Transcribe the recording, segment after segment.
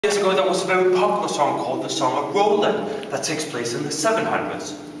Years ago there was a very popular song called the Song of Roland that takes place in the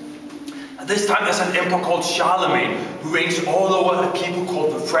 700s. At this time there's an emperor called Charlemagne who reigns all over a people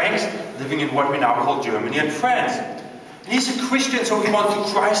called the Franks, living in what we now call Germany and France. And he's a Christian, so he wants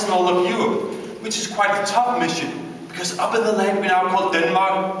to Christ in all of Europe, which is quite a tough mission, because up in the land we now call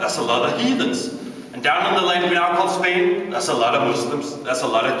Denmark, there's a lot of heathens. And down in the land we now call Spain, there's a lot of Muslims, there's a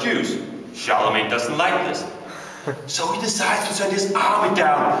lot of Jews. Charlemagne doesn't like this. So he decides to send his army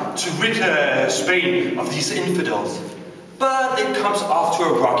down to rid Spain of these infidels. But it comes off to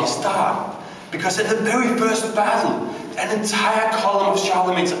a rocky start, because in the very first battle, an entire column of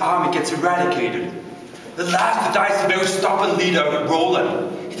Charlemagne's army gets eradicated. The last to die is the very stubborn leader,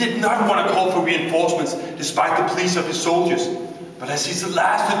 Roland. He did not want to call for reinforcements despite the pleas of his soldiers. But as he's the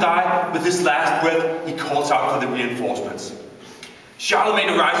last to die, with his last breath, he calls out for the reinforcements. Charlemagne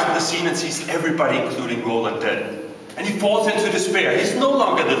arrives at the scene and sees everybody, including Roland, dead. And he falls into despair. He's no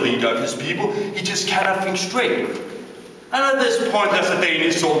longer the leader of his people, he just cannot think straight. And at this point there's a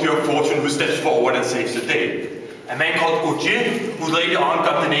Danish soldier of fortune who steps forward and saves the day. A man called Ogier, who later on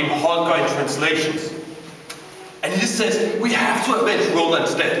got the name Holger in translations. And he says, we have to avenge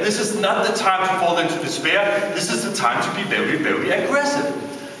Roland's death. This is not the time to fall into despair, this is the time to be very, very aggressive.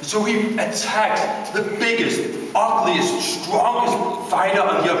 So he attacks the biggest, ugliest, strongest fighter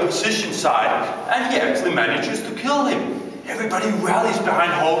on the opposition side, and he actually manages to kill him. Everybody rallies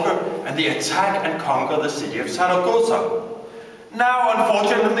behind Holger, and they attack and conquer the city of Zaragoza. Now,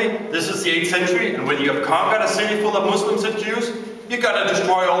 unfortunately, this is the 8th century, and when you have conquered a city full of Muslims and Jews, you gotta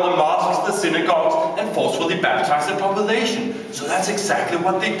destroy all the mosques, the synagogues, and forcefully baptize the population. So that's exactly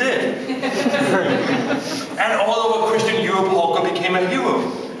what they did. And all over Christian Europe, Holger became a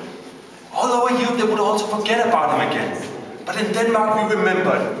hero. All over Europe, they would also forget about him again. But in Denmark, we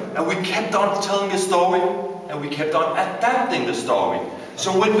remembered, and we kept on telling the story, and we kept on adapting the story.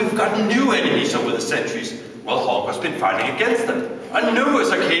 So when we've gotten new enemies over the centuries, well, Holger's been fighting against them. On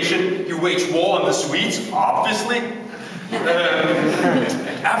numerous occasions, he waged war on the Swedes, obviously.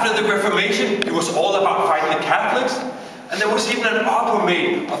 After the Reformation, it was all about fighting the Catholics. And there was even an opera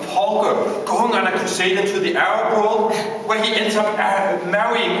made of Holger going on a crusade into the Arab world, where he ends up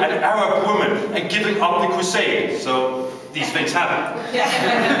marrying an Arab woman and giving up the crusade. So these things happen.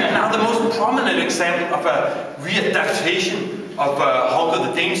 Now the most prominent example of a readaptation of Holger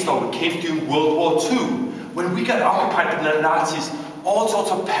the Dane story came during World War II. When we got occupied by the Nazis, all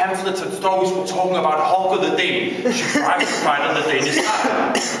sorts of pamphlets and stories were talking about Holger the Dane. She tried to fight on the Danish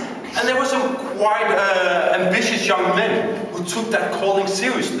side. And there were some quite ambitious young men who took that calling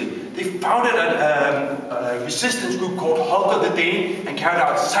seriously. They founded a resistance group called Holger the Dane and carried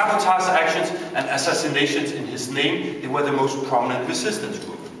out sabotage actions and assassinations in his name. They were the most prominent resistance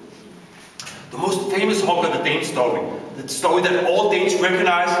group. The most famous Holger the Dane story, the story that all Danes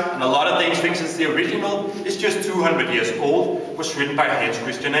recognize and a lot of Danes think is the original, is just 200 years old, was written by Hans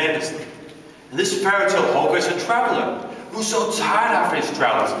Christian Andersen. In this fairy tale, Holger is a traveler who's so tired after his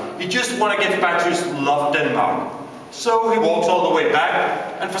travels, he just wants to get back to his loved Denmark. So he walks all the way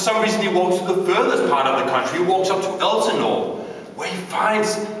back, and for some reason he walks to the furthest part of the country. He walks up to Helsingør, where he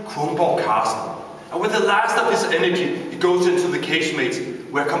finds Rosenborg Castle. And with the last of his energy, he goes into the casemates,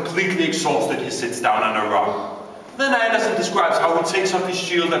 where completely exhausted he sits down on a rock. Then Andersen describes how he takes off his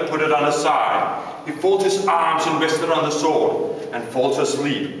shield and put it on his side. He folds his arms and rests it on the sword, and falls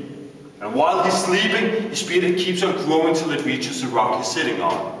asleep. And while he's sleeping, his spirit keeps on growing till it reaches the rock he's sitting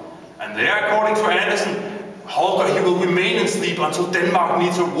on. And there, according to Andersen, Holger, he will remain in sleep until Denmark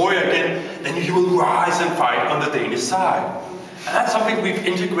needs a warrior again, then he will rise and fight on the Danish side. And that's something we've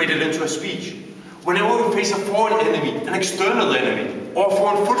integrated into a speech. Whenever we face a foreign enemy, an external enemy, or a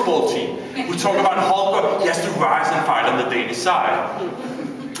foreign football team, we talk about Holger, he has to rise and fight on the Danish side.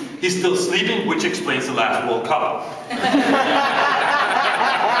 He's still sleeping, which explains the last World Cup.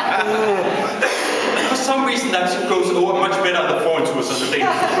 For some reason that goes over much better on the foreign tours than the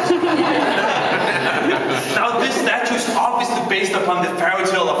Danish tours. Now this statue is obviously based upon the fairy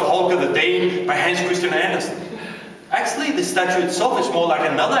tale of Holger the Dane by Hans Christian Andersen. Actually, the statue itself is more like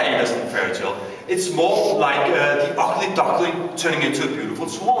another Andersen fairy tale. It's more like the ugly duckling turning into a beautiful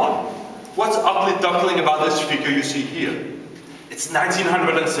swan. What's ugly duckling about this figure you see here? It's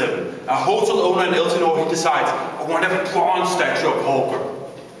 1907. A hotel owner in Helsingør, he decides, I want a bronze statue of Holger.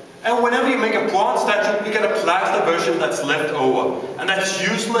 And whenever you make a bronze statue, you get a plaster version that's left over. And that's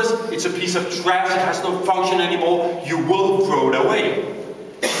useless, it's a piece of trash, it has no function anymore, you will throw it away.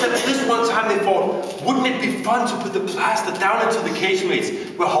 Except this one time they thought, wouldn't it be fun to put the plaster down into the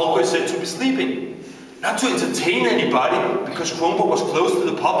casemates where Holger is said to be sleeping? not to entertain anybody, because Kronborg was closed to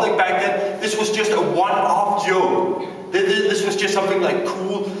the public back then. This was just a one-off joke. This was just something like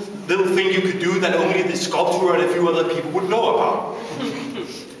cool little thing you could do that only the sculptor and a few other people would know about.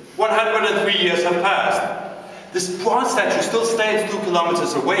 103 years have passed. This bronze statue still stands 2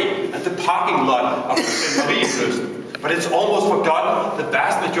 kilometers away at the parking lot of the Central. But it's almost forgotten. The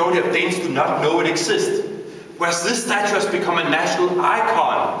vast majority of Danes do not know it exists. Whereas this statue has become a national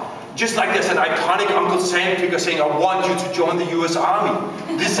icon. Just like there's an iconic Uncle Sam figure saying, I want you to join the US Army.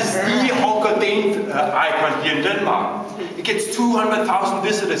 This is the Holger the Dane icon here in Denmark. It gets 200,000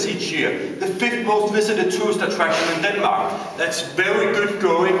 visitors each year, the 5th most visited tourist attraction in Denmark. That's very good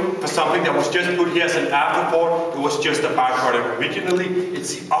going for something that was just put here as an afterthought. It was just a byproduct originally.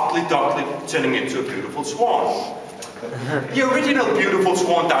 It's the ugly duckling turning into a beautiful swan. The original beautiful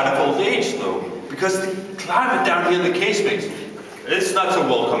swan died of old age though, because the climate down here in the casemates, it's not so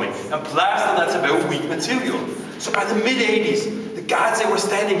welcoming, and plaster, that's a very weak material. So by the mid-80s, the guards, they were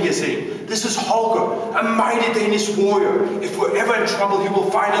standing here saying, this is Holger, a mighty Danish warrior. If we're ever in trouble, he will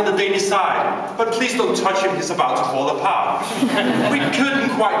fight on the Danish side. But please don't touch him, he's about to fall apart. We couldn't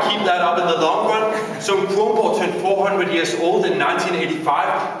quite keep that up in the long run, so when Kronborg turned 400 years old in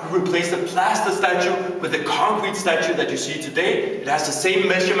 1985, we replaced the plaster statue with the concrete statue that you see today. It has the same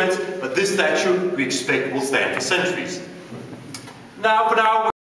measurements, but this statue we expect will stand for centuries. Now, for now,